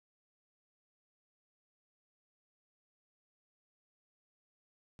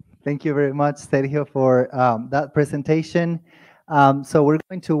Thank you very much, Sergio, for that presentation. So we're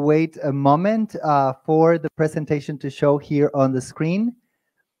going to wait a moment for the presentation to show here on the screen.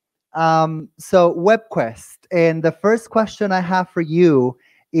 So WebQuest, and the first question I have for you,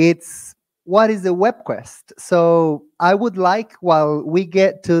 it's what is a WebQuest? So I would like, while we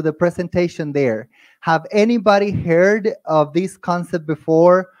get to the presentation there, have anybody heard of this concept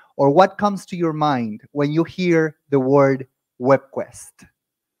before, or what comes to your mind when you hear the word WebQuest?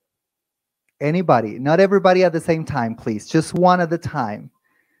 Anybody? Not everybody at the same time, please. Just one at a time.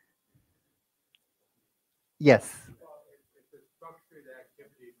 Yes. It's a structured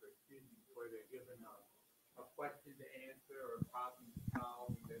activity for students where they're given a question to answer or a problem to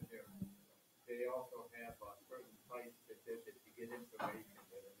solve. And then they also have certain sites that visit to get information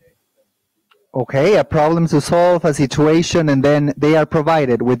that enables them to do that. Okay, a problem to solve, a situation, and then they are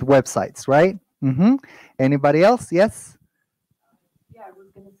provided with websites, right? Anybody else? Yes? Yeah, I was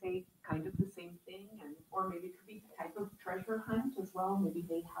going to say kind of the same thing, and or maybe it could be a type of treasure hunt as well. Maybe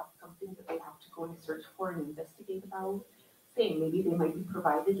they have something that they have to go and search for and investigate about. Same, maybe they might be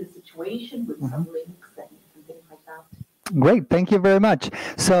provided a situation with some links and things like that. Great, thank you very much.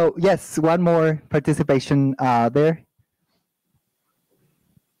 So yes, one more participation there.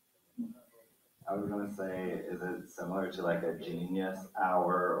 I was going to say, is it similar to like a Genius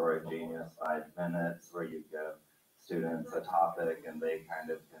hour or a Genius 5 minutes where you give students a topic and they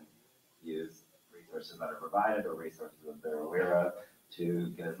kind of can use resources that are provided or resources that they're aware of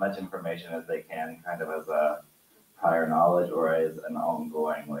to get as much information as they can, kind of as a prior knowledge or as an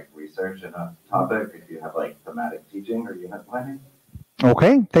ongoing like research in a topic if you have like thematic teaching or unit planning?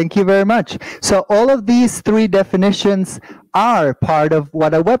 Okay, thank you very much. So all of these three definitions are part of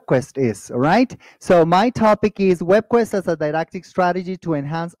what a WebQuest is, all right? So my topic is WebQuest as a didactic strategy to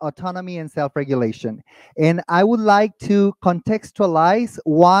enhance autonomy and self-regulation. And I would like to contextualize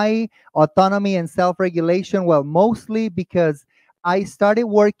why autonomy and self-regulation. Well, mostly because I started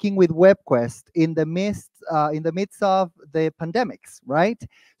working with WebQuest in the midst of the pandemics, right?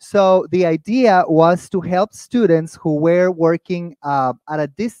 So the idea was to help students who were working at a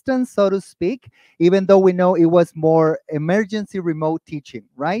distance, so to speak, even though we know it was more emergency remote teaching,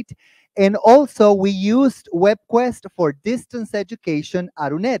 right? And also we used WebQuest for distance education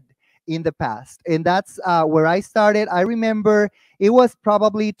at UNED in the past. And that's where I started. I remember it was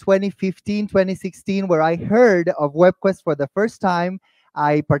probably 2015, 2016, where I heard of WebQuest for the first time.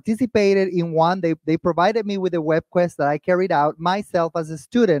 I participated in one. They provided me with a WebQuest that I carried out myself as a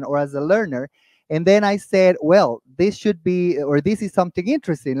student or as a learner. And then I said, well, this should be, or this is something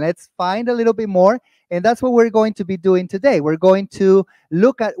interesting. Let's find a little bit more. And that's what we're going to be doing today. We're going to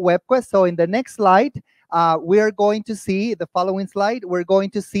look at WebQuest. So in the next slide, we are going to see, the following slide, we're going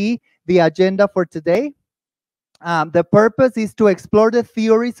to see the agenda for today. The purpose is to explore the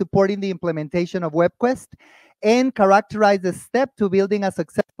theory supporting the implementation of WebQuest and characterize the step to building a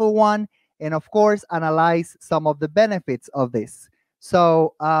successful one, and of course, analyze some of the benefits of this.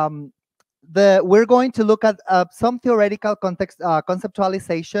 So we're going to look at some theoretical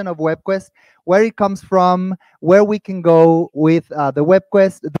conceptualization of WebQuest, where it comes from, where we can go with the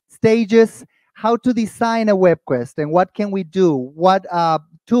WebQuest, the stages, how to design a WebQuest, and what can we do, what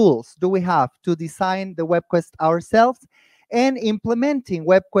tools do we have to design the WebQuest ourselves, and implementing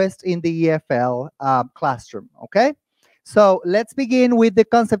WebQuest in the EFL classroom, okay? So let's begin with the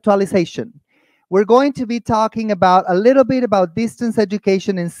conceptualization. We're going to be talking about a little bit about distance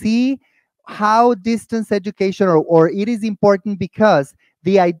education and see how distance education, or it is important because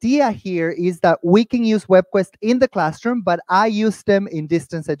the idea here is that we can use WebQuest in the classroom, but I use them in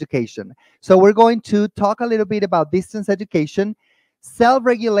distance education. So we're going to talk a little bit about distance education,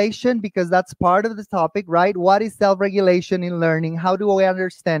 self-regulation, because that's part of the topic, right? What is self-regulation in learning? How do we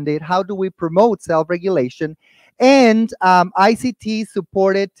understand it? How do we promote self-regulation? And ICT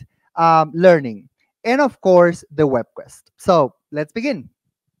supported learning. And of course, the WebQuest. So let's begin.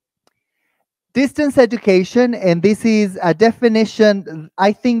 Distance education, and this is a definition,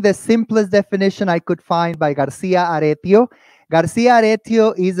 I think the simplest definition I could find by Garcia Aretio. Garcia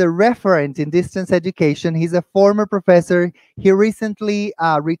Aretio is a referent in distance education. He's a former professor. He recently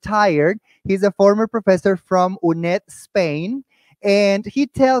retired. He's a former professor from UNED, Spain. And he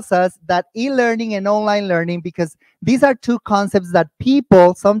tells us that e-learning and online learning, because these are two concepts that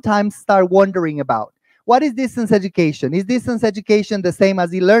people sometimes start wondering about. What is distance education? Is distance education the same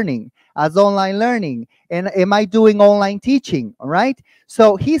as e-learning, as online learning? And am I doing online teaching? All right.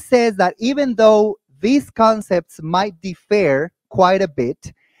 So he says that even though these concepts might differ quite a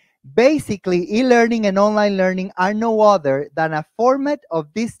bit, basically e-learning and online learning are no other than a format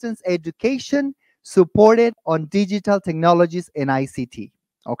of distance education supported on digital technologies and ICT.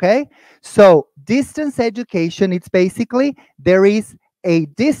 Okay, so distance education, it's basically there is a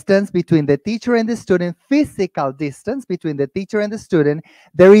distance between the teacher and the student, physical distance between the teacher and the student.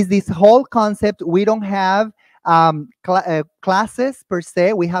 There is this whole concept. We don't have classes per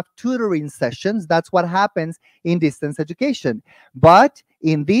se, we have tutoring sessions. That's what happens in distance education. But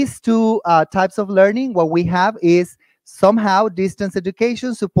in these two types of learning, what we have is somehow distance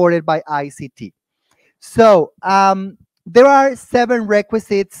education supported by ICT. So there are 7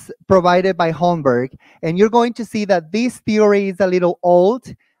 requisites provided by Holmberg, and you're going to see that this theory is a little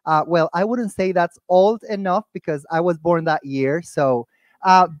old. Well, I wouldn't say that's old enough because I was born that year. So,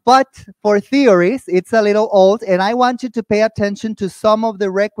 but for theories, it's a little old, and I want you to pay attention to some of the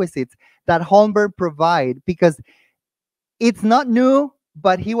requisites that Holmberg provide because it's not new,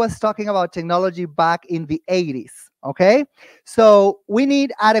 but he was talking about technology back in the 80s. Okay, so we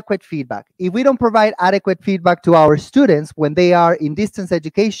need adequate feedback. If we don't provide adequate feedback to our students when they are in distance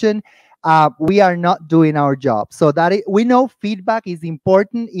education, we are not doing our job. So we know feedback is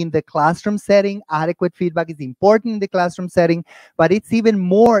important in the classroom setting. Adequate feedback is important in the classroom setting, but it's even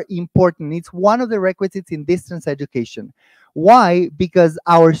more important. It's one of the requisites in distance education. Why? Because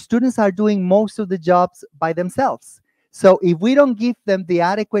our students are doing most of the jobs by themselves. So if we don't give them the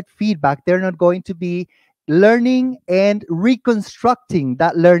adequate feedback, they're not going to be learning and reconstructing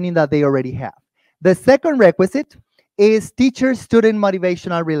that learning that they already have. The second requisite is teacher-student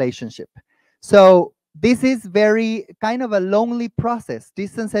motivational relationship. So this is very kind of a lonely process.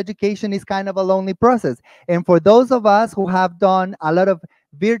 Distance education is kind of a lonely process. And for those of us who have done a lot of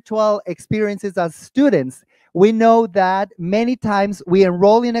virtual experiences as students, we know that many times we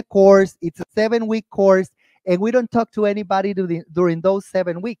enroll in a course, it's a 7-week course, and we don't talk to anybody during those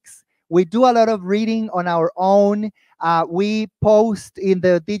 7 weeks. We do a lot of reading on our own. We post in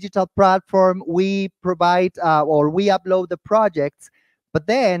the digital platform. We provide or we upload the projects, but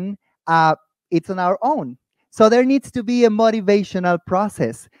then it's on our own. So there needs to be a motivational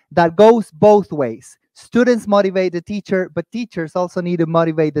process that goes both ways. Students motivate the teacher, but teachers also need to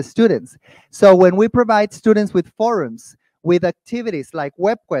motivate the students. So when we provide students with forums, with activities like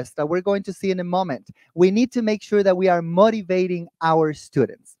WebQuest that we're going to see in a moment, we need to make sure that we are motivating our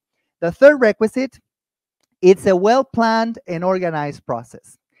students. The third requisite, it's a well-planned and organized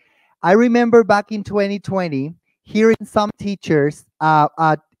process. I remember back in 2020, hearing some teachers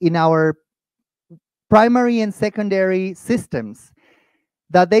in our primary and secondary systems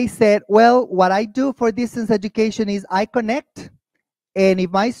that they said, well, what I do for distance education is I connect, and if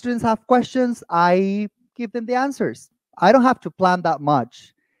my students have questions, I give them the answers. I don't have to plan that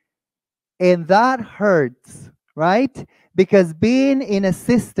much. And that hurts, right? Because being in a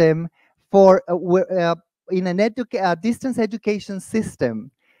system for in a distance education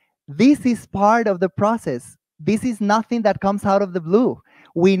system, this is part of the process. This is nothing that comes out of the blue.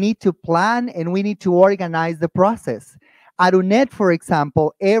 We need to plan and we need to organize the process. At UNED, for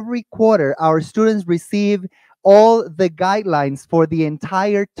example, every quarter our students receive all the guidelines for the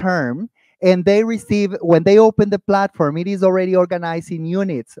entire term, and they receive, when they open the platform, it is already organized in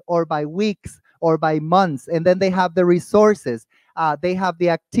units or by weeks or by months, and then they have the resources, they have the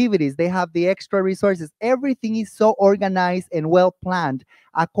activities, they have the extra resources. Everything is so organized and well planned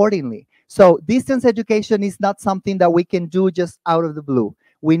accordingly. So distance education is not something that we can do just out of the blue.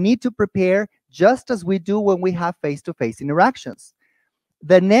 We need to prepare just as we do when we have face-to-face interactions.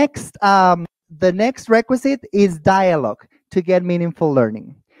 The next requisite is dialogue to get meaningful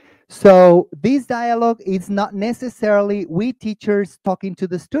learning. So this dialogue is not necessarily we teachers talking to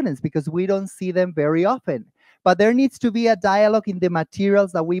the students because we don't see them very often, but there needs to be a dialogue in the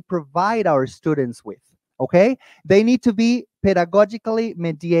materials that we provide our students with, okay? They need to be pedagogically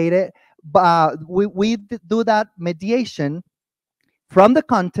mediated. We do that mediation from the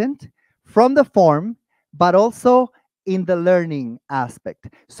content, from the form, but also in the learning aspect.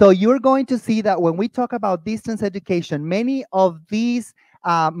 So you're going to see that when we talk about distance education, many of these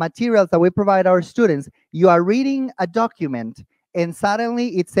materials that we provide our students, you are reading a document and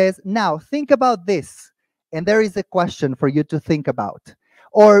suddenly it says, now think about this. And there is a question for you to think about.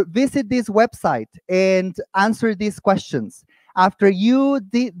 Or visit this website and answer these questions. After you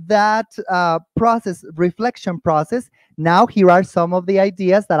did that reflection process, now here are some of the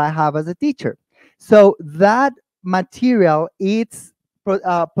ideas that I have as a teacher. So that material,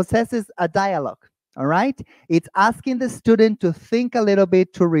 possesses a dialogue, all right? It's asking the student to think a little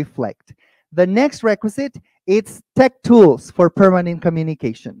bit, to reflect. The next requisite, it's tech tools for permanent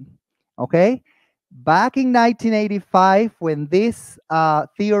communication, okay? Back in 1985, when this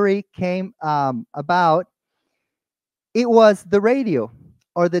theory came about, it was the radio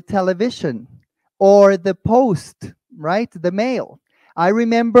or the television or the post, right? The mail. I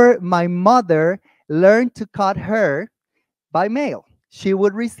remember my mother learned to cut hair by mail. She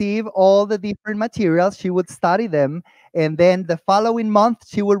would receive all the different materials, she would study them, and then the following month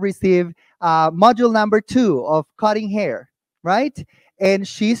she would receive module number 2 of cutting hair, right? And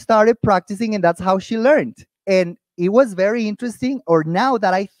she started practicing, and that's how she learned. And it was very interesting, or now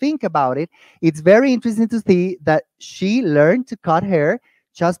that I think about it, it's very interesting to see that she learned to cut hair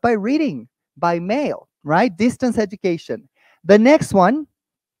just by reading, by mail, right? Distance education. The next one,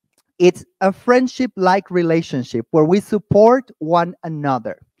 it's a friendship like relationship where we support one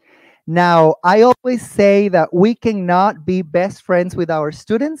another. Now, I always say that we cannot be best friends with our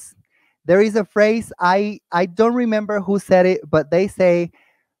students. There is a phrase, I don't remember who said it, but they say,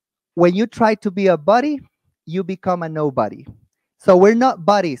 when you try to be a buddy, you become a nobody. So we're not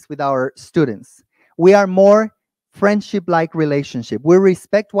buddies with our students. We are more friendship like relationship. We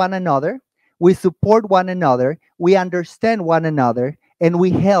respect one another, we support one another, we understand one another, and we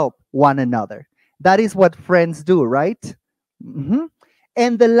help one another. That is what friends do, right? Mhm.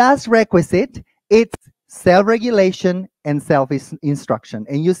 And the last requisite, it's self-regulation and self-instruction.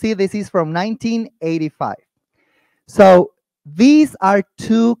 And you see this is from 1985. So these are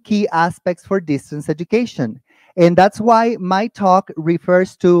two key aspects for distance education. And that's why my talk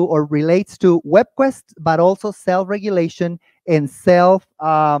refers to or relates to WebQuest, but also self-regulation and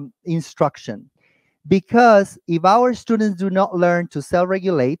self-instruction. Because if our students do not learn to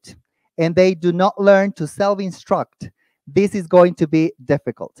self-regulate and they do not learn to self-instruct, this is going to be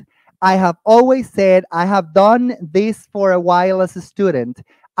difficult. I have always said, I have done this for a while as a student.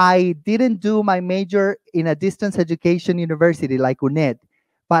 I didn't do my major in a distance education university like UNED,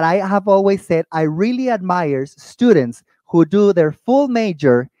 but I have always said I really admire students who do their full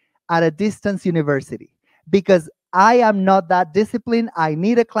major at a distance university, because I am not that disciplined. I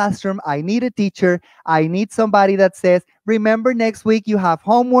need a classroom. I need a teacher. I need somebody that says, remember next week you have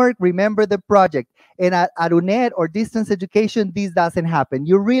homework, remember the project. And at UNED or distance education, this doesn't happen.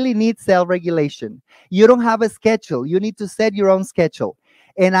 You really need self-regulation. You don't have a schedule. You need to set your own schedule.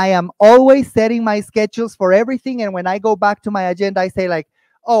 And I am always setting my schedules for everything. And when I go back to my agenda, I say like,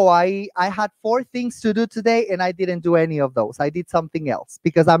 oh, I had 4 things to do today and I didn't do any of those. I did something else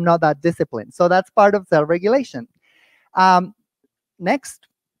because I'm not that disciplined. So that's part of self-regulation. Next.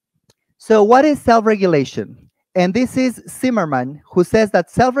 So what is self-regulation? And this is Zimmerman, who says that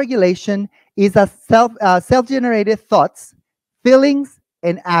self-regulation is a self-generated thoughts, feelings,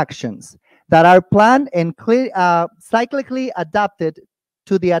 and actions that are planned and cyclically adapted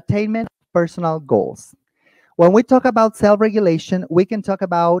to the attainment of personal goals. When we talk about self-regulation, we can talk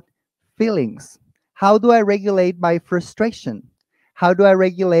about feelings. How do I regulate my frustration? How do I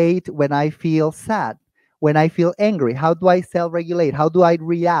regulate when I feel sad? When I feel angry? How do I self-regulate? How do I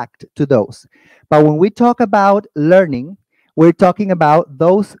react to those? But when we talk about learning, we're talking about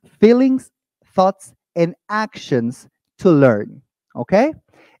those feelings, thoughts, and actions to learn, okay?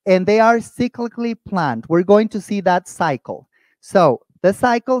 And they are cyclically planned. We're going to see that cycle. So the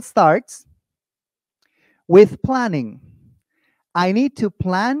cycle starts with planning. I need to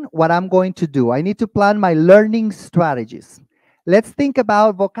plan what I'm going to do. I need to plan my learning strategies. Let's think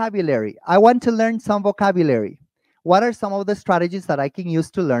about vocabulary. I want to learn some vocabulary. What are some of the strategies that I can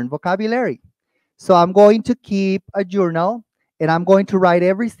use to learn vocabulary? So I'm going to keep a journal and I'm going to write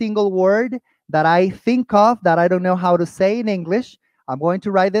every single word that I think of that I don't know how to say in English. I'm going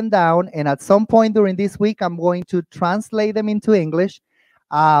to write them down, and at some point during this week, I'm going to translate them into English.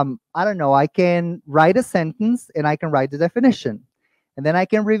 I don't know, I can write a sentence and I can write the definition. And then I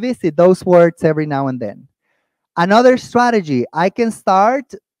can revisit those words every now and then. Another strategy, I can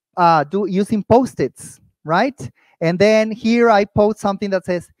start using Post-its, right? And then here I post something that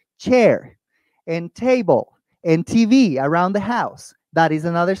says chair and table and TV around the house. That is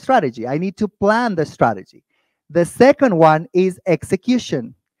another strategy. I need to plan the strategy. The second one is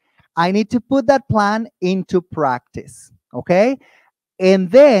execution. I need to put that plan into practice, okay?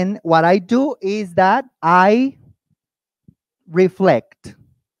 And then what I do is that I reflect,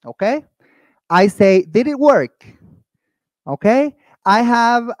 okay? I say, did it work? Okay? I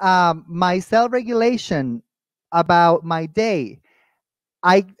have my self-regulation about my day.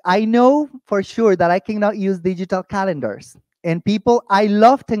 I know for sure that I cannot use digital calendars. And people, I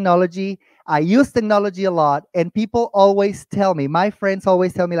love technology. I use technology a lot. And people always tell me, my friends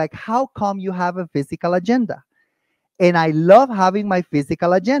always tell me, like, how come you have a physical agenda? And I love having my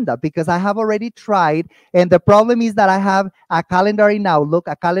physical agenda because I have already tried. And the problem is that I have a calendar in Outlook,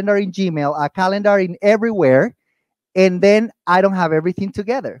 a calendar in Gmail, a calendar in everywhere. And then I don't have everything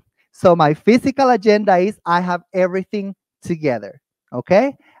together. So my physical agenda is I have everything together.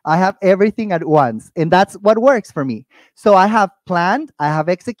 Okay? I have everything at once, and that's what works for me. So I have planned, I have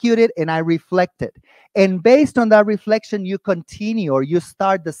executed, and I reflected. And based on that reflection, you continue or you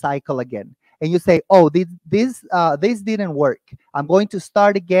start the cycle again. And you say, oh, this didn't work. I'm going to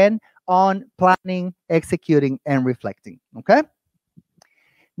start again on planning, executing, and reflecting. Okay?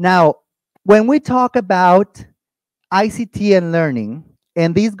 Now, when we talk about ICT and learning,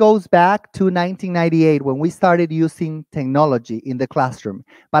 and this goes back to 1998 when we started using technology in the classroom,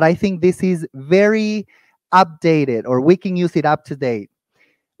 but I think this is very updated, or we can use it up to date.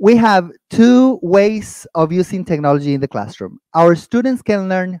 We have two ways of using technology in the classroom. Our students can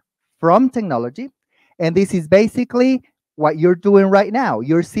learn from technology, and this is basically what you're doing right now.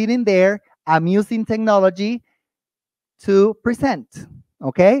 You're sitting there, I'm using technology to present,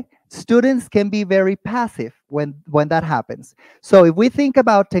 okay? Students can be very passive when that happens. So if we think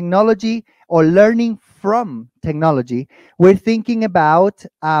about technology or learning from technology, we're thinking about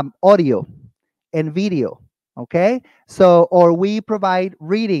audio and video, okay? So, or we provide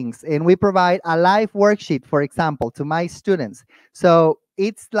readings and we provide a live worksheet, for example, to my students. So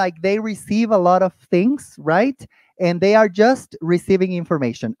it's like they receive a lot of things, right? And they are just receiving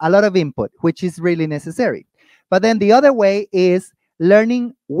information, a lot of input, which is really necessary. But then the other way is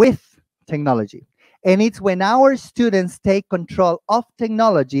learning with technology. And it's when our students take control of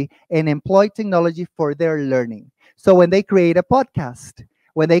technology and employ technology for their learning. So when they create a podcast,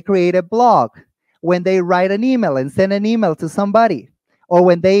 when they create a blog, when they write an email and send an email to somebody, or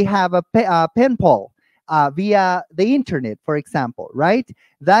when they have a pen pal via the internet, for example, right?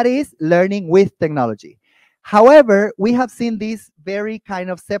 That is learning with technology. However, we have seen this very kind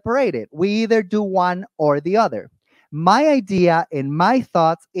of separated. We either do one or the other. My idea and my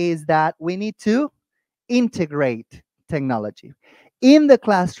thoughts is that we need to integrate technology. In the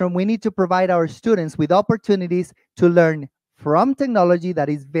classroom, we need to provide our students with opportunities to learn from technology that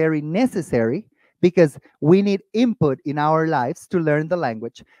is very necessary because we need input in our lives to learn the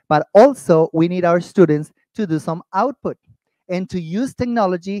language, but also we need our students to do some output and to use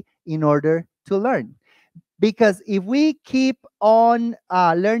technology in order to learn. Because if we keep on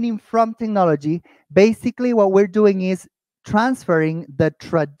learning from technology, basically what we're doing is transferring the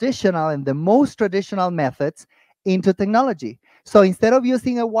traditional and the most traditional methods into technology. So instead of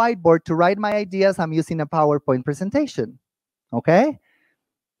using a whiteboard to write my ideas, I'm using a PowerPoint presentation. Okay?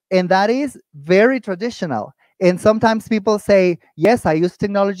 And that is very traditional. And sometimes people say, yes, I use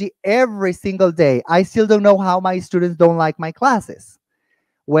technology every single day. I still don't know how my students don't like my classes.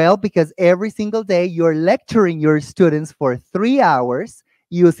 Well, because every single day you're lecturing your students for 3 hours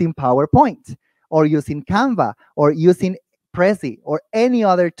using PowerPoint or using Canva or using Prezi or any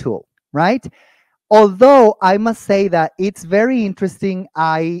other tool, right? Although I must say that it's very interesting.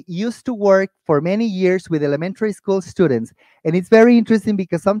 I used to work for many years with elementary school students, and it's very interesting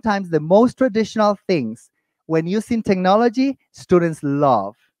because sometimes the most traditional things when using technology, students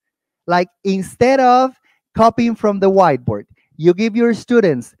love. Like instead of copying from the whiteboard, you give your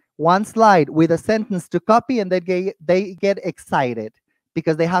students one slide with a sentence to copy, and they get excited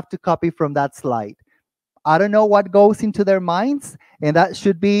because they have to copy from that slide. I don't know what goes into their minds, and that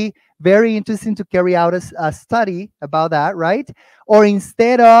should be very interesting to carry out a study about that, right? Or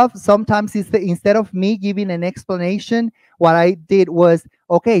sometimes instead of me giving an explanation, what I did was,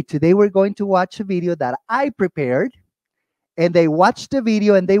 okay, today we're going to watch a video that I prepared, and they watched the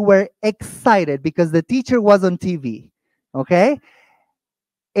video and they were excited because the teacher was on TV, okay?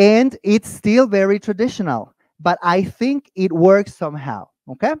 And it's still very traditional, but I think it works somehow,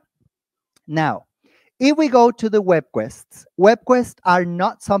 okay? Now, if we go to the WebQuests are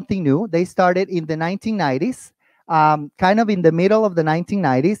not something new. They started in the 1990s, kind of in the middle of the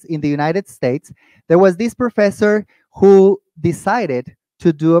 1990s in the United States. There was this professor who decided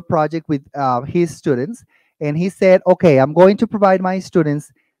to do a project with his students, and he said, okay, I'm going to provide my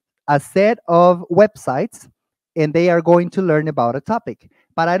students a set of websites, and they are going to learn about a topic.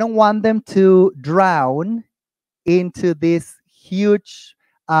 But I don't want them to drown into this huge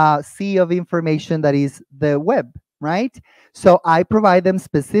sea of information that is the web, right? So I provide them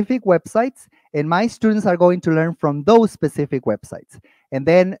specific websites, and my students are going to learn from those specific websites. And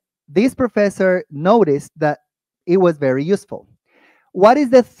then this professor noticed that it was very useful. What is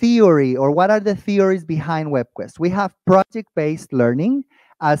the theory, or what are the theories behind WebQuest? We have project-based learning,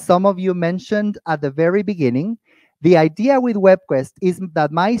 as some of you mentioned at the very beginning. The idea with WebQuest is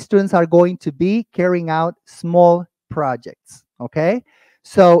that my students are going to be carrying out small projects, okay?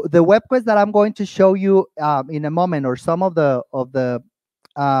 So the WebQuest that I'm going to show you in a moment, or some of the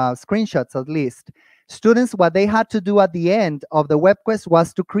screenshots at least, students, what they had to do at the end of the WebQuest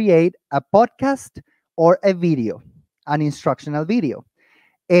was to create a podcast or a video, an instructional video.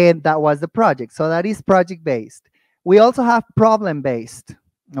 And that was the project. So that is project-based. We also have problem-based,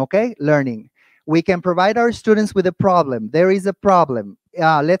 okay, learning. We can provide our students with a problem. There is a problem.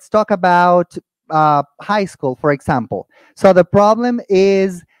 Let's talk about high school, for example. So the problem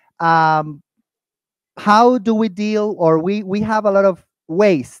is how do we deal, or we have a lot of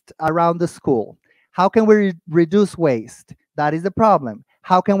waste around the school. How can we reduce waste? That is the problem.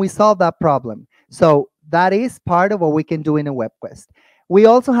 How can we solve that problem? So that is part of what we can do in a WebQuest. We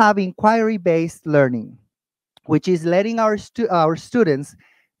also have inquiry-based learning, which is letting our students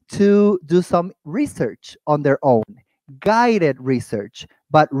to do some research on their own, guided research,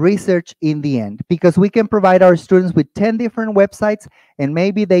 but research in the end, because we can provide our students with 10 different websites, and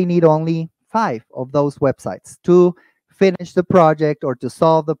maybe they need only 5 of those websites to finish the project or to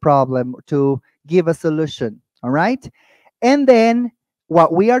solve the problem or to give a solution, all right? And then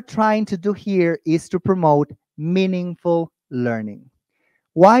what we are trying to do here is to promote meaningful learning.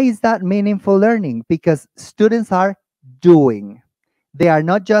 Why is that meaningful learning? Because students are doing. They are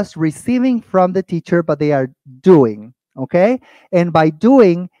not just receiving from the teacher, but they are doing, okay? And by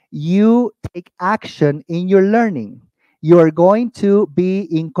doing, you take action in your learning. You are going to be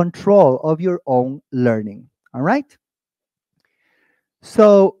in control of your own learning, all right?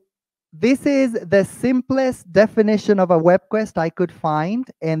 So this is the simplest definition of a WebQuest I could find,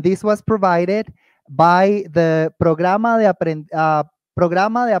 and this was provided by the Programa de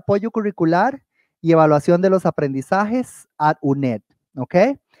Apoyo Curricular y Evaluación de los Aprendizajes at UNED,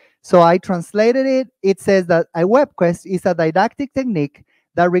 okay? So I translated it. It says that a WebQuest is a didactic technique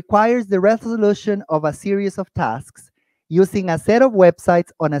that requires the resolution of a series of tasks using a set of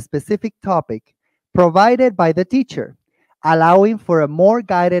websites on a specific topic provided by the teacher, allowing for a more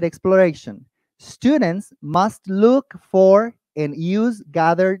guided exploration. Students must look for and use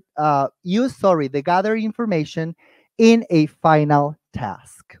the gathered information in a final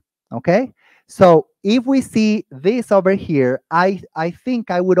task. Okay? So if we see this over here, I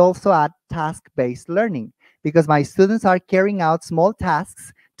think I would also add task-based learning, because my students are carrying out small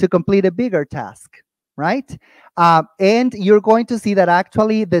tasks to complete a bigger task, right? And you're going to see that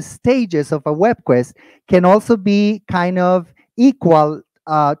actually the stages of a WebQuest can also be kind of equal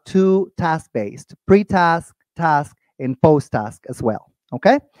to task-based, pre-task, task, and post-task as well,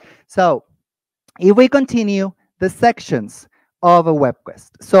 okay? So if we continue the sections of a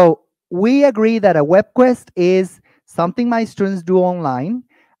WebQuest. So we agree that a WebQuest is something my students do online.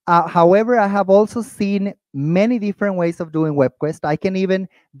 However, I have also seen many different ways of doing WebQuest. I can even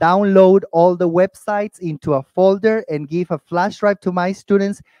download all the websites into a folder and give a flash drive to my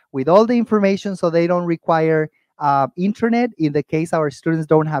students with all the information, so they don't require internet in the case our students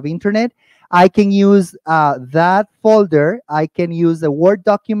don't have internet. I can use that folder. I can use a Word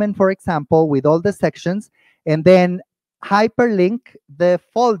document, for example, with all the sections, and then hyperlink the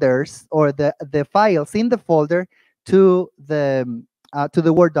folders or the files in the folder to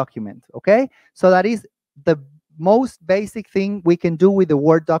the Word document, okay? So that is the most basic thing we can do with the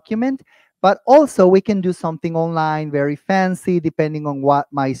Word document, but also we can do something online very fancy depending on what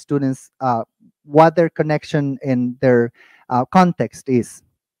my students, what their connection and their context is.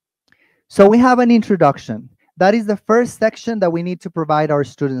 So we have an introduction. That is the first section that we need to provide our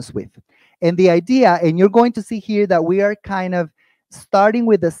students with. And the idea, and you're going to see here that we are kind of starting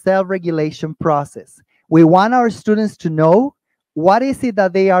with the self-regulation process. We want our students to know what is it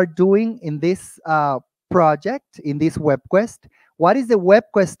that they are doing in this project, in this WebQuest. What is the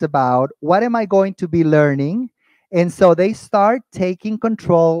WebQuest about? What am I going to be learning? And so they start taking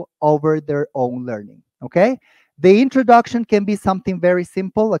control over their own learning, okay? The introduction can be something very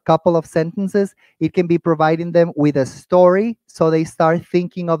simple, a couple of sentences. It can be providing them with a story, so they start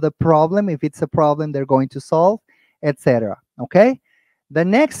thinking of the problem, if it's a problem they're going to solve, etc. Okay? The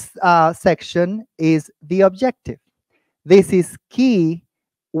next section is the objective. This is key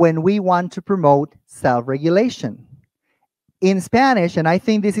when we want to promote self-regulation. In Spanish, and I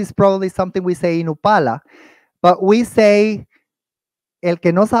think this is probably something we say in Upala, but we say, el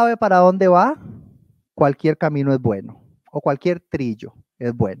que no sabe para dónde va, cualquier camino es bueno, o cualquier trillo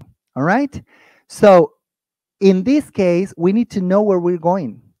es bueno, all right? So in this case, we need to know where we're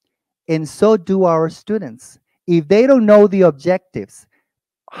going, and so do our students. If they don't know the objectives,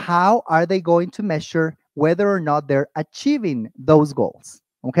 how are they going to measure whether or not they're achieving those goals,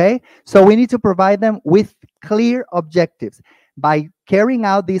 okay? So we need to provide them with clear objectives. By carrying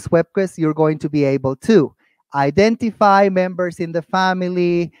out these WebQuests, you're going to be able to identify members in the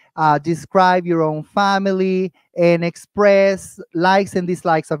family, describe your own family, and express likes and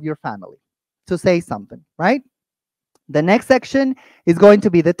dislikes of your family, to say something, right? The next section is going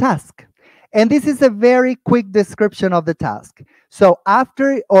to be the task. And this is a very quick description of the task. So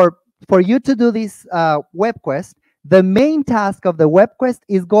after, or for you to do this WebQuest, the main task of the WebQuest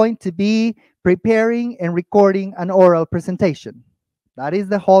is going to be preparing and recording an oral presentation. That is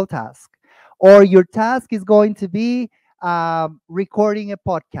the whole task. Or your task is going to be recording a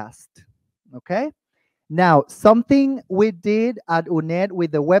podcast. Okay? Now, something we did at UNED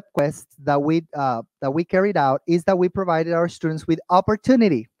with the WebQuest that we carried out is that we provided our students with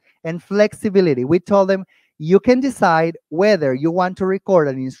opportunity and flexibility. We told them, you can decide whether you want to record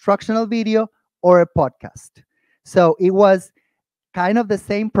an instructional video or a podcast. So it was kind of the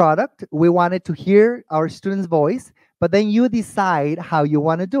same product. We wanted to hear our students' voice, but then you decide how you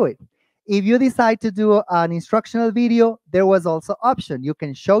want to do it. If you decide to do an instructional video, there was also option. You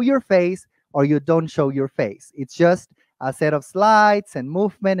can show your face or you don't show your face. It's just a set of slides and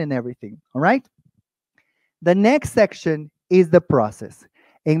movement and everything, all right? The next section is the process.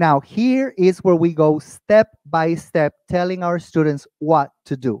 And now here is where we go step by step, telling our students what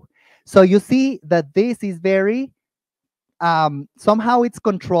to do. So you see that this is very, somehow it's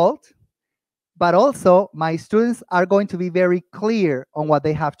controlled, but also my students are going to be very clear on what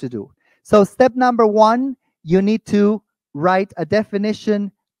they have to do. So step number one, you need to write a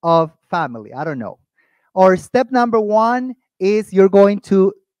definition of family. I don't know. Or step number one is you're going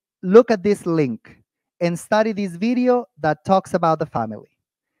to look at this link and study this video that talks about the family.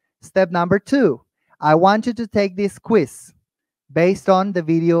 Step number two, I want you to take this quiz based on the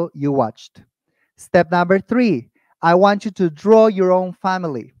video you watched. Step number three, I want you to draw your own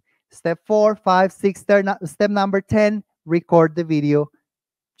family. Step 4, 5, 6, step number 10, record the video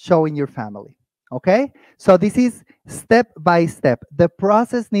showing your family. Okay? So this is step by step. The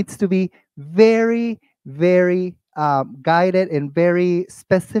process needs to be very, very guided and very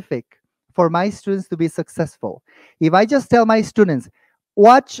specific for my students to be successful. If I just tell my students,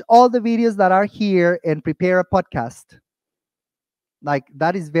 watch all the videos that are here and prepare a podcast, like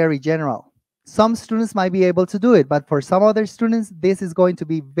that is very general. Some students might be able to do it, but for some other students, this is going to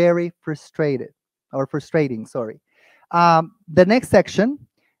be very frustrating, sorry. The next section,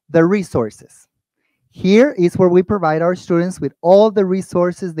 the resources. Here is where we provide our students with all the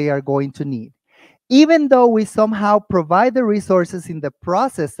resources they are going to need. Even though we somehow provide the resources in the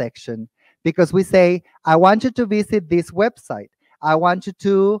process section, because we say, I want you to visit this website. I want you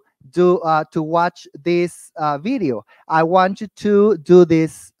to watch this video. I want you to do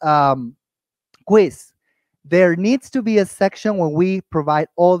this quiz. There needs to be a section where we provide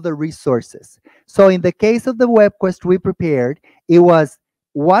all the resources. So in the case of the WebQuest we prepared, it was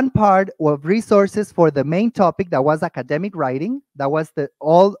one part of resources for the main topic that was academic writing. That was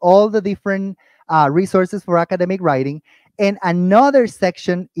all the different resources for academic writing, and another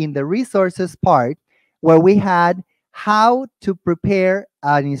section in the resources part where we had how to prepare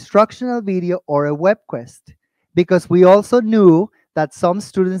an instructional video or a WebQuest, because we also knew that some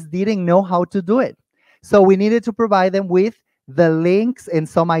students didn't know how to do it. So we needed to provide them with the links and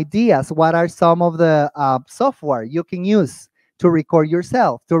some ideas. What are some of the software you can use to record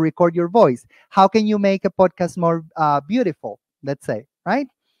yourself, to record your voice? How can you make a podcast more beautiful, let's say, right?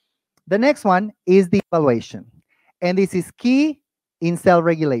 The next one is the evaluation. And this is key in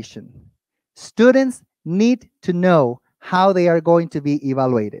self-regulation. Students need to know how they are going to be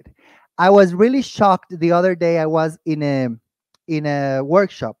evaluated. I was really shocked the other day. I was in a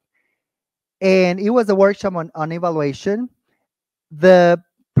workshop, and it was a workshop on evaluation. The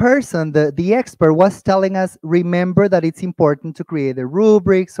person, the expert was telling us, remember that it's important to create the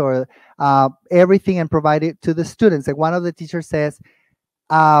rubrics or everything and provide it to the students. And one of the teachers says,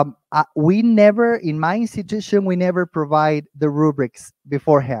 we never, in my institution, we never provide the rubrics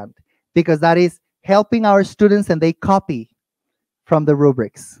beforehand, because that is helping our students and they copy from the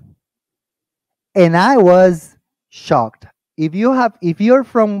rubrics. And I was shocked. If you're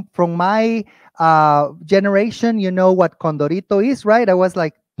from my generation, you know what Condorito is, right? I was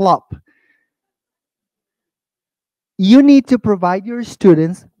like, plop. You need to provide your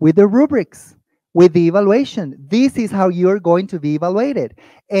students with the rubrics, with the evaluation. This is how you're going to be evaluated.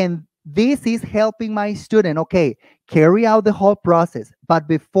 And this is helping my student, okay, carry out the whole process. But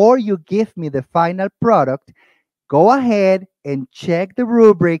before you give me the final product, go ahead and check the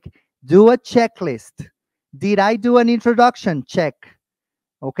rubric, do a checklist. Did I do an introduction? Check.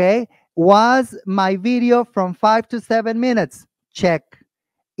 Okay. Was my video from 5 to 7 minutes? Check.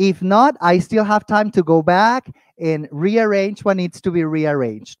 If not, I still have time to go back and rearrange what needs to be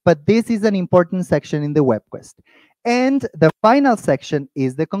rearranged. But this is an important section in the WebQuest. And the final section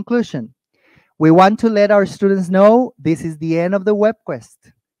is the conclusion. We want to let our students know this is the end of the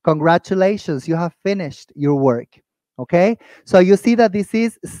WebQuest. Congratulations, you have finished your work. Okay, so you see that this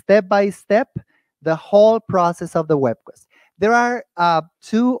is step by step the whole process of the WebQuest. There are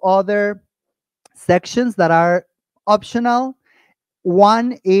two other sections that are optional.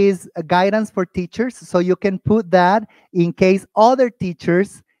 One is a guidance for teachers, so you can put that in case other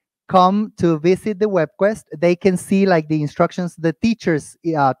teachers come to visit the WebQuest. They can see like the instructions, the teacher's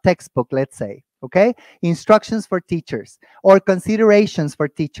textbook, let's say, okay? Instructions for teachers or considerations for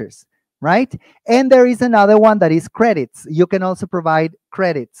teachers, right? And there is another one that is credits. You can also provide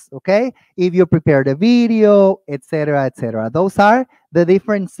credits, okay? If you prepare the video, etc., etc. Those are the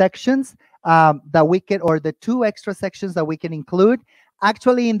different sections that we can, or the two extra sections that we can include.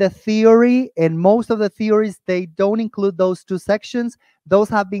 Actually, in the theory, and most of the theories, they don't include those two sections. Those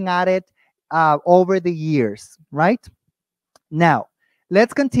have been added over the years, right? Now,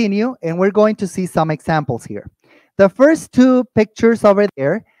 let's continue, and we're going to see some examples here. The first two pictures over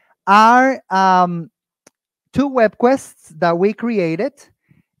there are two WebQuests that we created,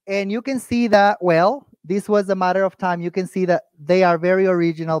 and you can see that, well, this was a matter of time. You can see that they are very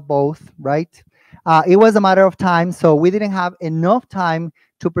original both, right? It was a matter of time, so we didn't have enough time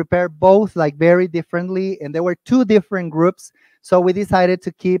to prepare both like very differently, and there were two different groups, so we decided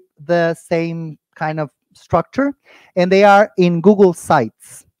to keep the same kind of structure, and they are in Google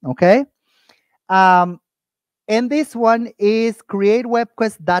Sites, okay? And this one is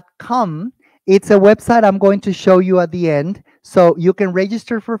createwebquest.com. It's a website I'm going to show you at the end. So you can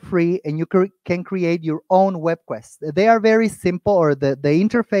register for free and you can create your own WebQuest. They are very simple, or the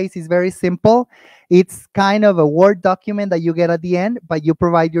interface is very simple. It's kind of a Word document that you get at the end, but you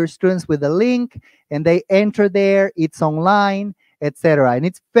provide your students with a link and they enter there, it's online, etc. And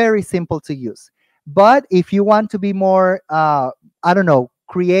it's very simple to use. But if you want to be more, I don't know,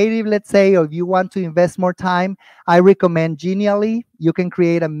 creative, let's say, or if you want to invest more time, I recommend Genially. You can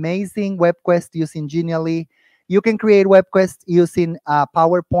create amazing WebQuest using Genially. You can create WebQuest using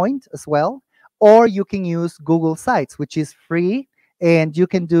PowerPoint as well, or you can use Google Sites, which is free, and you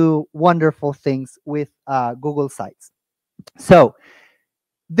can do wonderful things with Google Sites. So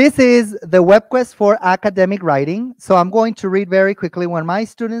this is the WebQuest for academic writing. So I'm going to read very quickly. When my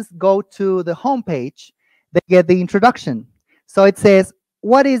students go to the homepage, they get the introduction. So it says,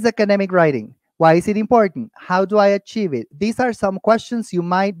 what is academic writing? Why is it important? How do I achieve it? These are some questions you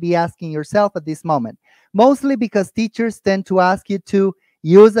might be asking yourself at this moment, mostly because teachers tend to ask you to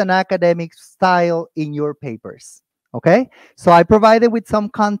use an academic style in your papers. Okay, so I provided with some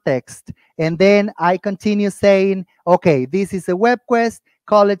context, and then I continue saying, okay, this is a WebQuest.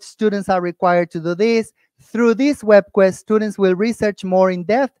 College students are required to do this. Through this WebQuest, students will research more in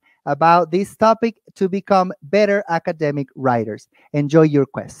depth about this topic to become better academic writers. Enjoy your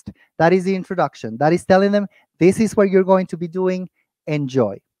quest. That is the introduction. That is telling them this is what you're going to be doing.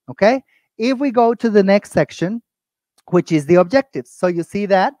 Enjoy. Okay? If we go to the next section, which is the objectives. So you see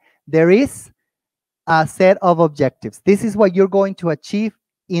that there is a set of objectives. This is what you're going to achieve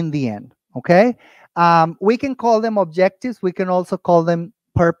in the end. Okay? We can call them objectives. We can also call them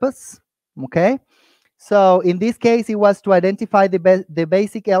purpose. Okay? So in this case, it was to identify the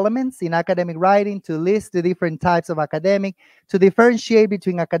basic elements in academic writing, to list the different types of academic, to differentiate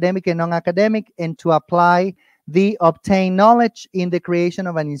between academic and non-academic, and to apply the obtained knowledge in the creation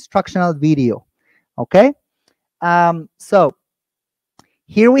of an instructional video. Okay? So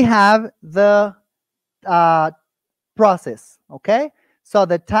here we have the process. Okay? So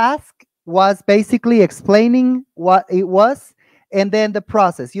the task was basically explaining what it was, and then the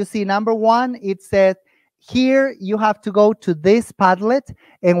process. You see, number one, it said, here you have to go to this Padlet,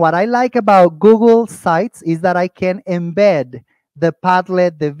 and what I like about Google Sites is that I can embed the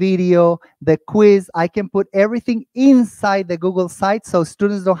Padlet, the video, the quiz. I can put everything inside the Google Site, so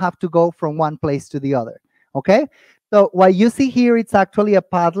students don't have to go from one place to the other. Okay, so what you see here, it's actually a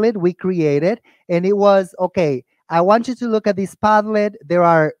Padlet we created, and it was, okay, I want you to look at this Padlet. There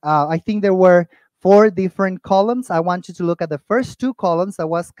are, I think there were 4 different columns. I want you to look at the first 2 columns. I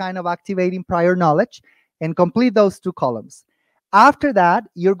was kind of activating prior knowledge, and complete those 2 columns. After that,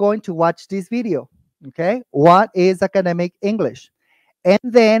 you're going to watch this video, okay? What is academic English? And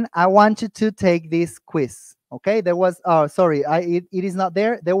then I want you to take this quiz, okay? There was, oh, sorry, it is not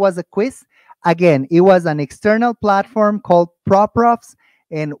there. There was a quiz. Again, it was an external platform called ProProfs,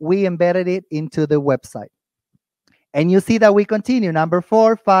 and we embedded it into the website. And you see that we continue, number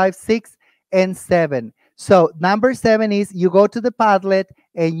 4, 5, 6, and 7. So number 7 is you go to the Padlet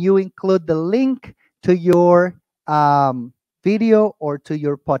and you include the link to your video or to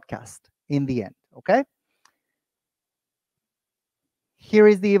your podcast in the end, okay? Here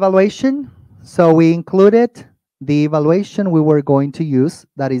is the evaluation. So we included the evaluation we were going to use.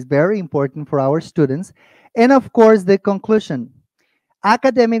 That is very important for our students. And of course, the conclusion.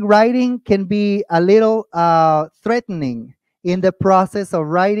 Academic writing can be a little threatening in the process of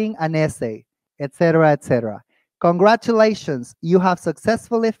writing an essay, etc., etc. Congratulations, you have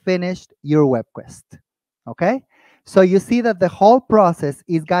successfully finished your WebQuest. Okay? So you see that the whole process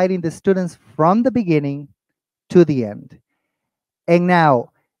is guiding the students from the beginning to the end. And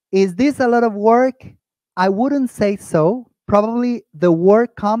now, is this a lot of work? I wouldn't say so. Probably the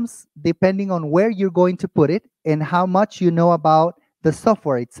work comes depending on where you're going to put it and how much you know about the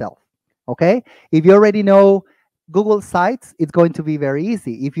software itself. Okay? If you already know Google Sites, it's going to be very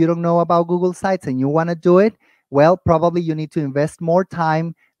easy. If you don't know about Google Sites and you want to do it, well, probably you need to invest more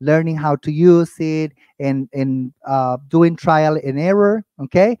time learning how to use it and doing trial and error.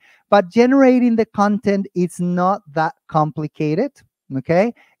 Okay? But generating the content is not that complicated.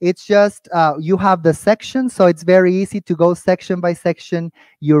 Okay, it's just you have the section, so it's very easy to go section by section.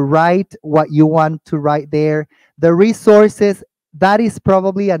 You write what you want to write there. The resources, that is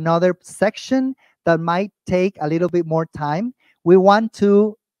probably another section that might take a little bit more time. We want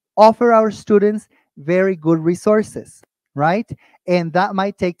to offer our students very good resources, right? And that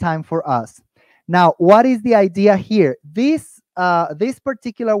might take time for us. Now, what is the idea here? This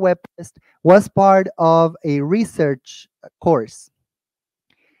particular web test was part of a research course.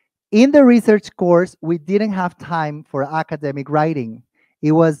 In the research course, we didn't have time for academic writing.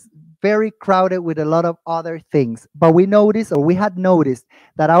 It was very crowded with a lot of other things. But we noticed, or we had noticed,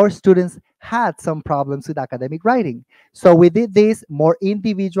 that our students had some problems with academic writing. So we did this more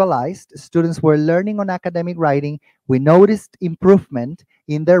individualized. Students were learning on academic writing. We noticed improvement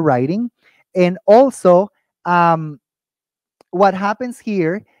in their writing. And also, what happens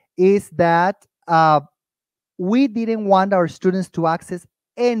here is that we didn't want our students to access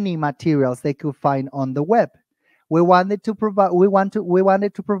any materials they could find on the web. We wanted to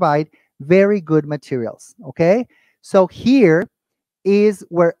provide very good materials. Okay, so here is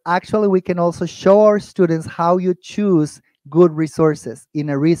where actually we can also show our students how you choose good resources in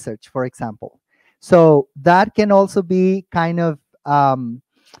a research, for example. So that can also be kind of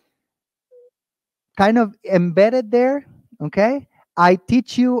embedded there. Okay, I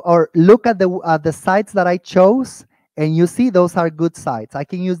teach you or look at the sites that I chose, and you see those are good sites. I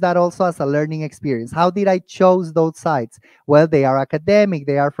can use that also as a learning experience. How did I choose those sites? Well, they are academic,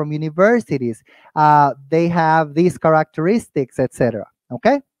 they are from universities, they have these characteristics, etc.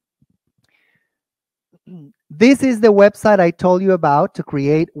 Okay, this is the website I told you about to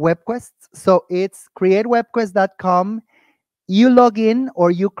create WebQuests. So it's createwebquest.com. You log in or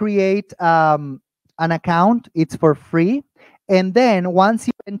you create an account. It's for free. And then once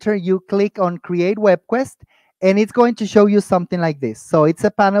you enter, you click on Create WebQuest, and it's going to show you something like this. So it's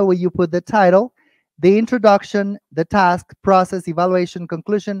a panel where you put the title, the introduction, the task, process, evaluation,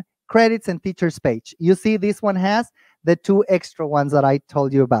 conclusion, credits, and teachers page. You see this one has the two extra ones that I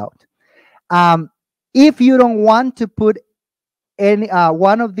told you about. If you don't want to put any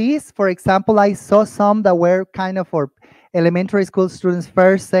one of these, for example, I saw some that were kind of for elementary school students,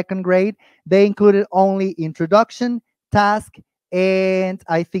 first, second grade. They included only introduction, task, and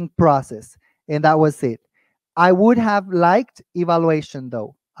I think process, and that was it. I would have liked evaluation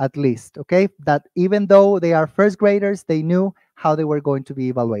though, at least, okay? That even though they are first graders, they knew how they were going to be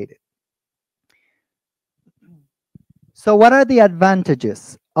evaluated. So what are the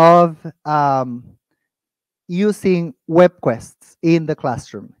advantages of using WebQuests in the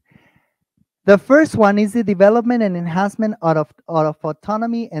classroom? The first one is the development and enhancement of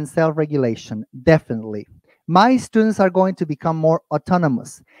autonomy and self-regulation, definitely. My students are going to become more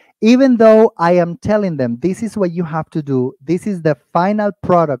autonomous. Even though I am telling them, this is what you have to do, this is the final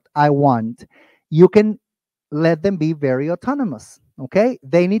product I want, you can let them be very autonomous, okay?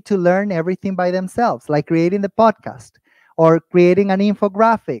 They need to learn everything by themselves, like creating the podcast or creating an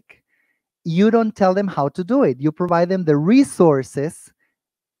infographic. You don't tell them how to do it. You provide them the resources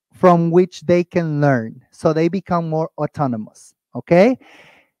from which they can learn, so they become more autonomous, okay?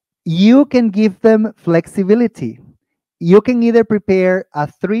 You can give them flexibility. You can either prepare a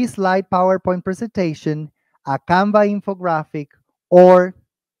 3-slide PowerPoint presentation, a Canva infographic, or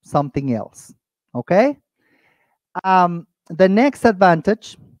something else, okay? The next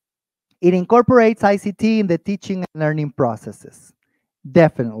advantage, it incorporates ICT in the teaching and learning processes.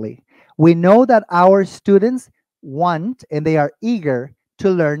 Definitely. We know that our students want and they are eager to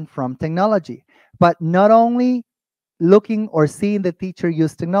learn from technology, but not only looking or seeing the teacher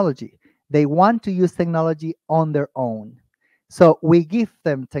use technology, they want to use technology on their own. So we give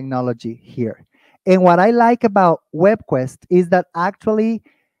them technology here. And what I like about WebQuest is that actually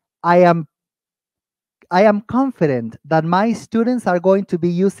I am I am confident that my students are going to be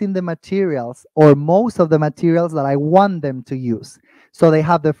using the materials or most of the materials that I want them to use. So they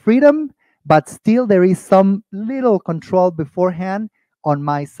have the freedom, but still there is some little control beforehand on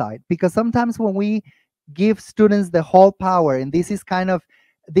my side. Because sometimes when we give students the whole power, and this is kind of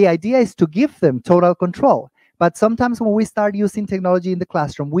the idea is to give them total control. But sometimes when we start using technology in the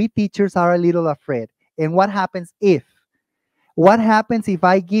classroom, we teachers are a little afraid. And what happens if? What happens if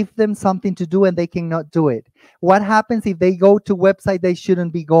I give them something to do and they cannot do it? What happens if they go to website they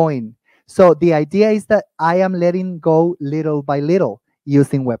shouldn't be going? So the idea is that I am letting go little by little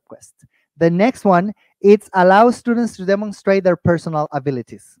using WebQuest. The next one, it's allow students to demonstrate their personal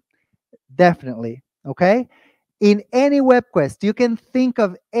abilities. Definitely, okay? In any WebQuest, you can think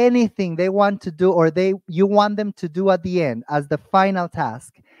of anything they want to do or you want them to do at the end as the final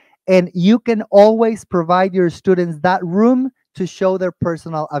task. And you can always provide your students that room to show their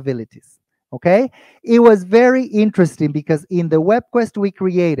personal abilities, okay? It was very interesting because in the WebQuest we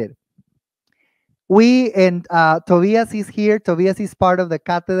created, Tobias is here. Tobias is part of the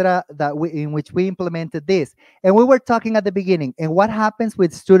cátedra in which we implemented this. And we were talking at the beginning, and what happens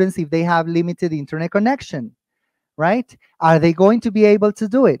with students if they have limited internet connection, right? Are they going to be able to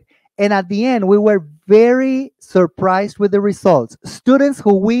do it? And at the end, we were very surprised with the results. Students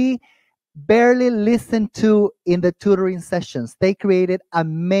who we barely listened to in the tutoring sessions, they created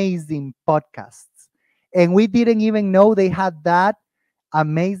amazing podcasts. And we didn't even know they had that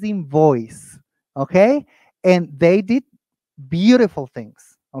amazing voice, okay? And they did beautiful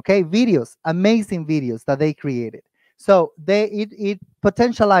things, okay? Videos, amazing videos that they created. So it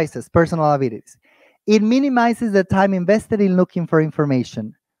potentializes personal abilities. It minimizes the time invested in looking for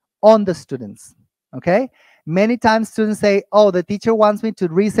information on the students, okay? Many times students say, oh, the teacher wants me to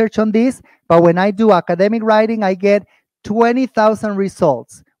research on this, but when I do academic writing, I get 20,000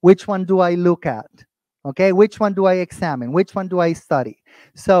 results. Which one do I look at? Okay, which one do I examine? Which one do I study?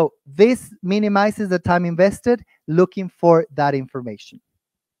 So this minimizes the time invested looking for that information.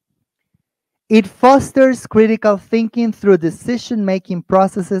 It fosters critical thinking through decision-making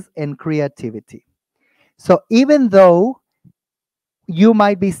processes and creativity. So even though you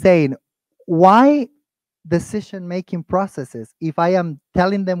might be saying, why decision-making processes if I am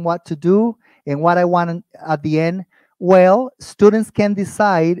telling them what to do and what I want at the end? Well, students can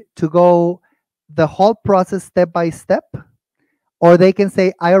decide to go the whole process step by step, or they can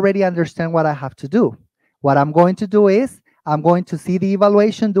say, I already understand what I have to do. What I'm going to do is I'm going to see the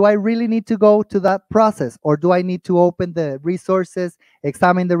evaluation. Do I really need to go to that process, or do I need to open the resources,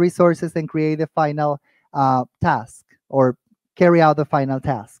 examine the resources, and create the final task or carry out the final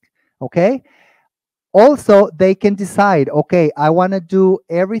task? Okay. Also, they can decide, okay, I want to do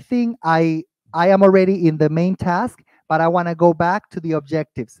everything. I am already in the main task, but I want to go back to the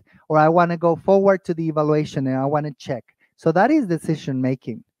objectives, or I want to go forward to the evaluation and I want to check. So that is decision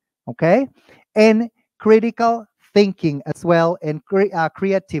making, okay? And critical thinking as well, and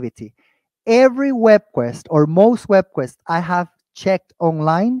creativity. Every WebQuest or most WebQuests I have checked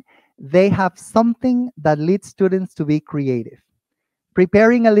online, they have something that leads students to be creative.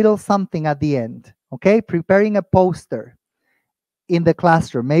 Preparing a little something at the end, okay? Preparing a poster in the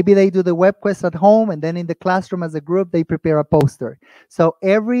classroom. Maybe they do the WebQuest at home, and then in the classroom as a group, they prepare a poster. So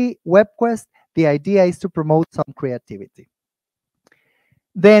every WebQuest, the idea is to promote some creativity.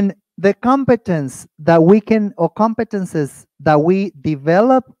 Then the competence that we can, or competences that we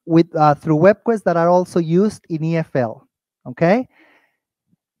develop with through WebQuest that are also used in EFL, okay?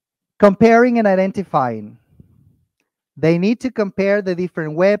 Comparing and identifying. They need to compare the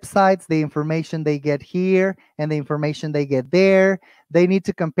different websites, the information they get here and the information they get there. They need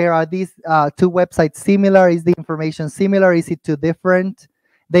to compare, are these two websites similar? Is the information similar? Is it too different?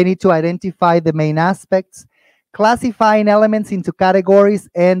 They need to identify the main aspects, classifying elements into categories,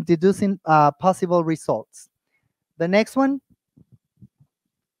 and deducing possible results. The next one,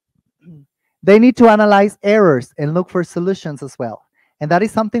 they need to analyze errors and look for solutions as well. And that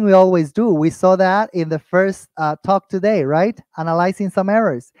is something we always do. We saw that in the first talk today, right? Analyzing some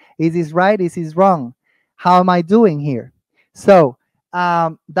errors. Is this right? Is this wrong? How am I doing here? So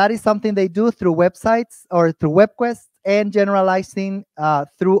that is something they do through websites or through WebQuest, and generalizing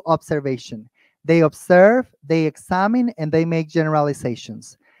through observation. They observe, they examine, and they make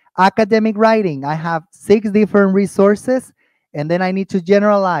generalizations. Academic writing, I have 6 different resources, and then I need to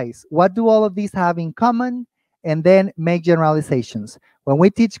generalize. What do all of these have in common? And then make generalizations. When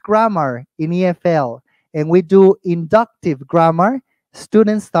we teach grammar in EFL and we do inductive grammar,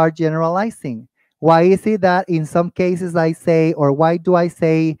 students start generalizing. Why is it that in some cases I say, or why do I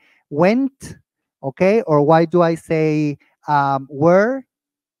say went, okay? Or why do I say were,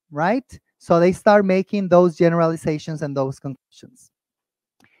 right? So they start making those generalizations and those conclusions.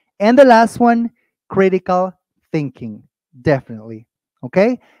 And the last one, critical thinking, definitely.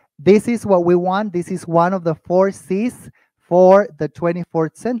 Okay? This is what we want. This is one of the 4 C's for the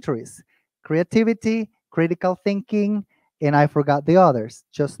 24th centuries: creativity, critical thinking, and I forgot the others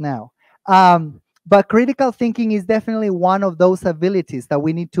just now. But critical thinking is definitely one of those abilities that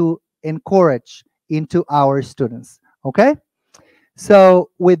we need to encourage into our students. Okay? So,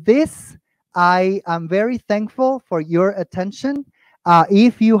 with this, I am very thankful for your attention.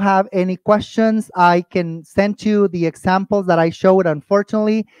 If you have any questions, I can send you the examples that I showed.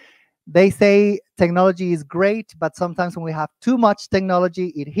 Unfortunately, they say technology is great, but sometimes when we have too much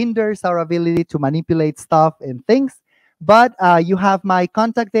technology, it hinders our ability to manipulate stuff and things. But you have my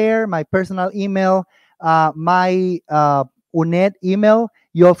contact there, my personal email, my UNED email.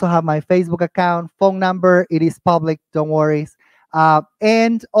 You also have my Facebook account, phone number. It is public, don't worry.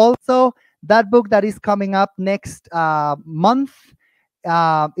 And also, that book that is coming up next month,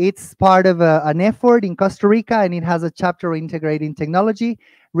 it's part of an effort in Costa Rica, and it has a chapter integrating technology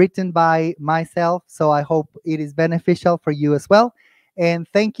written by myself. So I hope it is beneficial for you as well. And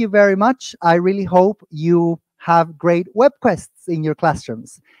thank you very much. I really hope you have great WebQuests in your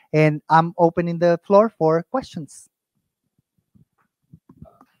classrooms. And I'm opening the floor for questions.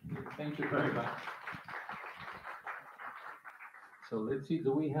 Thank you very much. So let's see,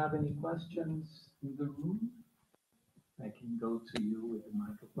 do we have any questions in the room? I can go to you with the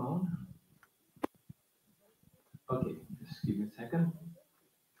microphone. Okay, just give me a second.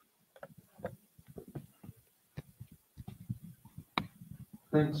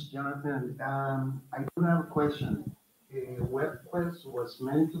 Thanks, Jonathan. I do have a question. WebQuest was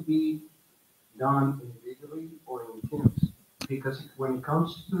meant to be done individually or in teams? Because when it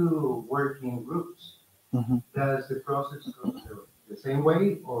comes to working groups, does the process go the same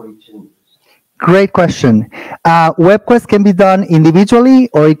way or it changes? Great question. WebQuest can be done individually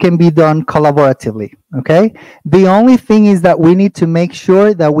or it can be done collaboratively. Okay. The only thing is that we need to make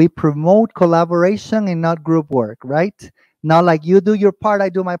sure that we promote collaboration and not group work, right? Not like you do your part, I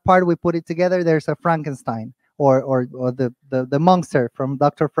do my part, we put it together. There's a Frankenstein or the monster from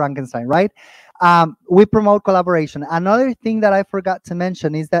Dr. Frankenstein, right? We promote collaboration. Another thing that I forgot to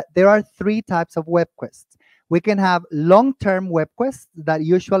mention is that there are 3 types of WebQuests. We can have long-term WebQuests that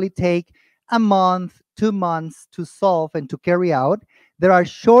usually take a month, 2 months to solve and to carry out. There are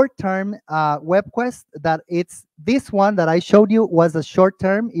short-term WebQuests that it's this one that I showed you was a short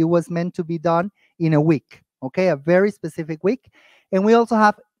term. It was meant to be done in a week, okay, a very specific week. And we also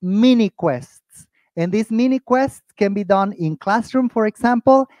have mini quests. And these mini quests can be done in classroom, for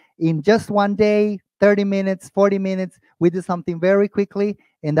example, in just one day, 30 minutes, 40 minutes. We do something very quickly,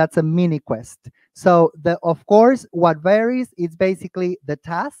 and that's a mini quest. So, of course, what varies is basically the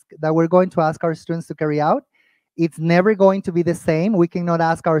task that we're going to ask our students to carry out. It's never going to be the same. We cannot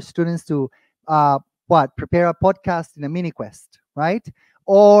ask our students to, prepare a podcast in a mini quest, right?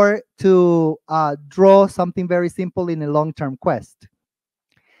 Or to draw something very simple in a long-term quest.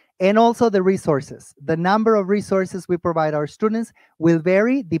 And also the resources. The number of resources we provide our students will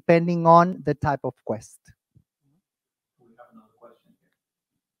vary depending on the type of quest. We have another question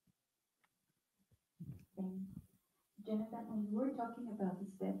here. Jonathan, when you were talking about the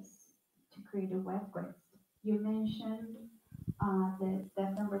steps to create a web quest, you mentioned that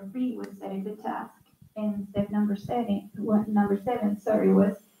step number 3 was setting the task, and step number 7, was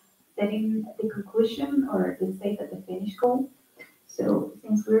setting the conclusion, or let's say that the finish goal. So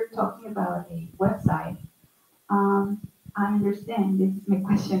since we're talking about a website, I understand, this is my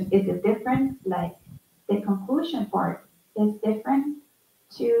question, is it different, like the conclusion part is different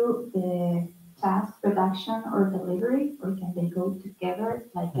to the task production or delivery, or can they go together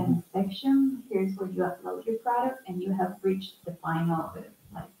like in a section? Here's where you upload your product and you have reached the final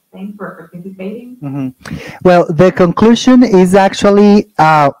thing for participating. Well, the conclusion is actually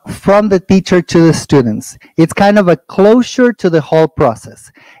from the teacher to the students. It's kind of a closure to the whole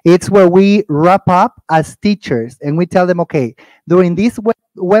process. It's where we wrap up as teachers and we tell them, okay, during this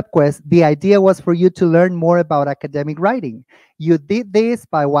WebQuest, the idea was for you to learn more about academic writing. You did this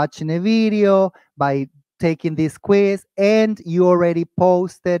by watching a video, by taking this quiz, and you already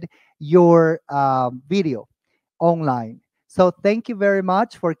posted your video online. So thank you very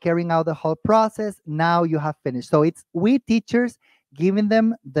much for carrying out the whole process. Now you have finished. So it's we teachers giving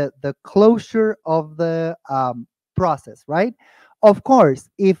them the closure of the process, right? Of course,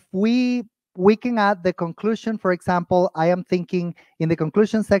 if we can add the conclusion, for example, I am thinking in the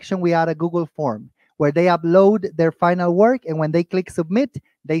conclusion section, we add a Google form where they upload their final work, and when they click submit,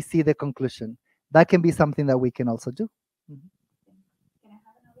 they see the conclusion. That can be something that we can also do. Can I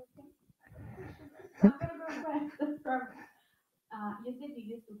have another thing?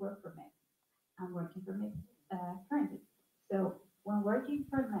 you used to work for MEC. I'm working for MEC currently. So when working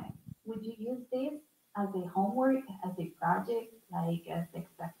for MEC, would you use this as a homework, as a project, like as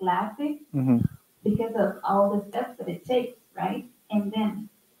extra classes? Because of all the steps that it takes, right? And then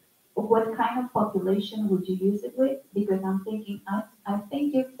what kind of population would you use it with? Because I'm thinking, I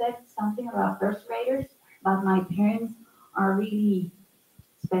think you said something about first graders, but my parents are really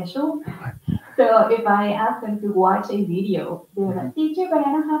special. So if I ask them to watch a video, they're like, teacher, but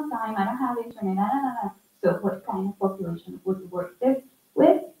I don't have time, I don't have internet, nah, nah, nah, nah. So what kind of population would you work this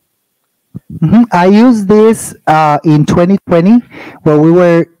with? I used this in 2020 where we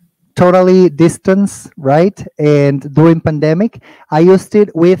were totally distance, right? And during pandemic, I used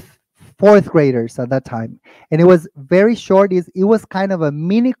it with fourth graders at that time. And it was very short. It was kind of a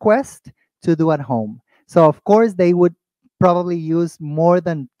mini quest to do at home. So of course they would probably use more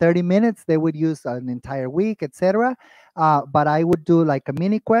than 30 minutes. They would use an entire week, etc. But I would do like a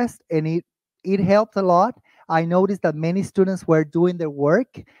mini quest and it helped a lot. I noticed that many students were doing their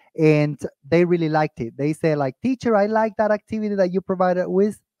work and they really liked it. They say like, teacher, I like that activity that you provided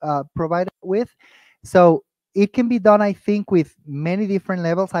with. So it can be done, I think, with many different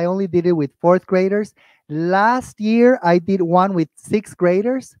levels. I only did it with fourth graders. Last year, I did one with sixth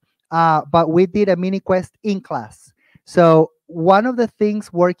graders, but we did a mini quest in class. So one of the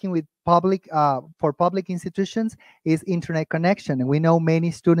things working with for public institutions is internet connection, and we know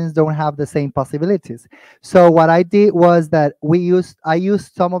many students don't have the same possibilities. So what I did was that I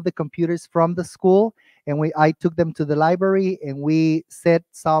used some of the computers from the school, and I took them to the library, and we set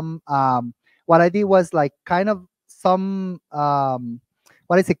some. What I did was like kind of some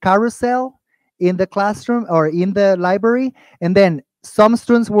what is it, carousel in the classroom or in the library, and then some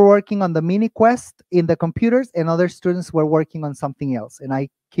students were working on the mini quest in the computers and other students were working on something else, and I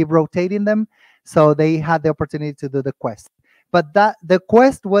keep rotating them so they had the opportunity to do the quest. But the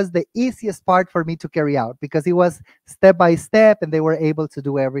quest was the easiest part for me to carry out because it was step by step and they were able to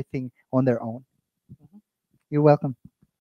do everything on their own. You're welcome.